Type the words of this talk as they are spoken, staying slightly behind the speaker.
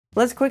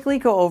Let's quickly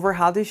go over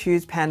how to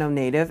choose Pano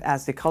Native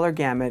as the color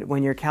gamut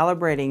when you're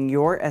calibrating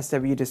your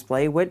SW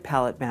display with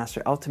Palette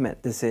Master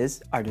Ultimate. This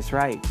is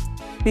ArtIsRight.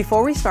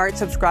 Before we start,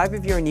 subscribe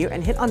if you're new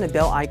and hit on the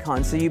bell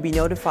icon so you'll be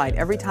notified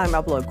every time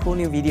I upload cool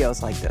new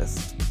videos like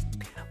this.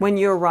 When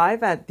you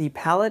arrive at the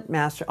Palette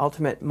Master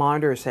Ultimate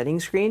monitor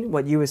settings screen,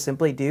 what you would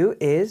simply do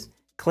is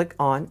click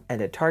on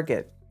Edit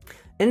Target.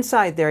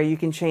 Inside there, you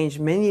can change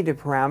many of the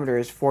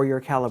parameters for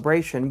your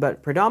calibration,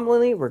 but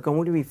predominantly we're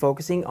going to be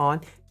focusing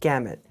on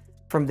gamut.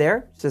 From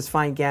there, just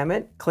find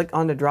gamut, click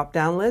on the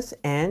drop-down list,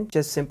 and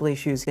just simply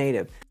choose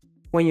native.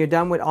 When you're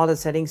done with all the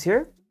settings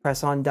here,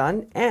 press on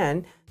done,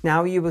 and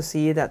now you will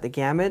see that the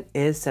gamut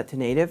is set to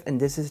native, and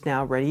this is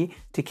now ready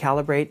to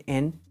calibrate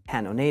in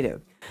Pano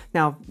Native.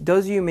 Now,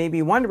 those of you may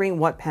be wondering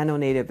what Pano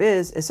Native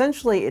is.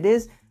 Essentially, it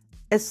is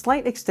a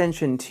slight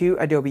extension to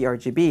Adobe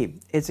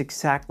RGB. It's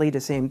exactly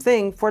the same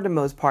thing for the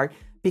most part,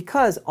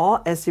 because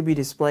all SW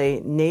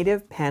display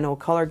native panel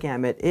color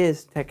gamut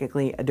is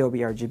technically Adobe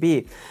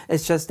RGB.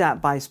 It's just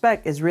that by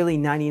spec is really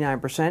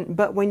 99%,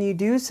 but when you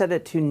do set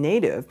it to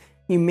native,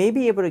 you may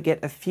be able to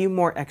get a few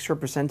more extra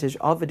percentage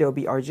of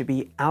Adobe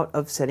RGB out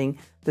of setting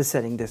the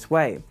setting this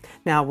way.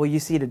 Now, will you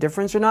see the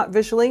difference or not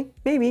visually?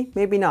 Maybe,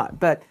 maybe not,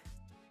 but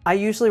I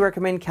usually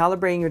recommend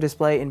calibrating your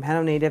display in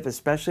Pano Native,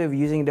 especially if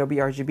using Adobe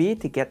RGB,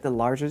 to get the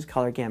largest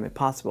color gamut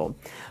possible.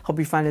 Hope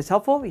you find this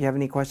helpful. If you have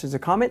any questions or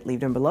comment,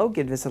 leave them below.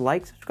 Give this a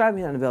like, subscribe,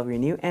 hit on the bell if you're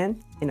new,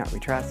 and in art we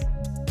trust.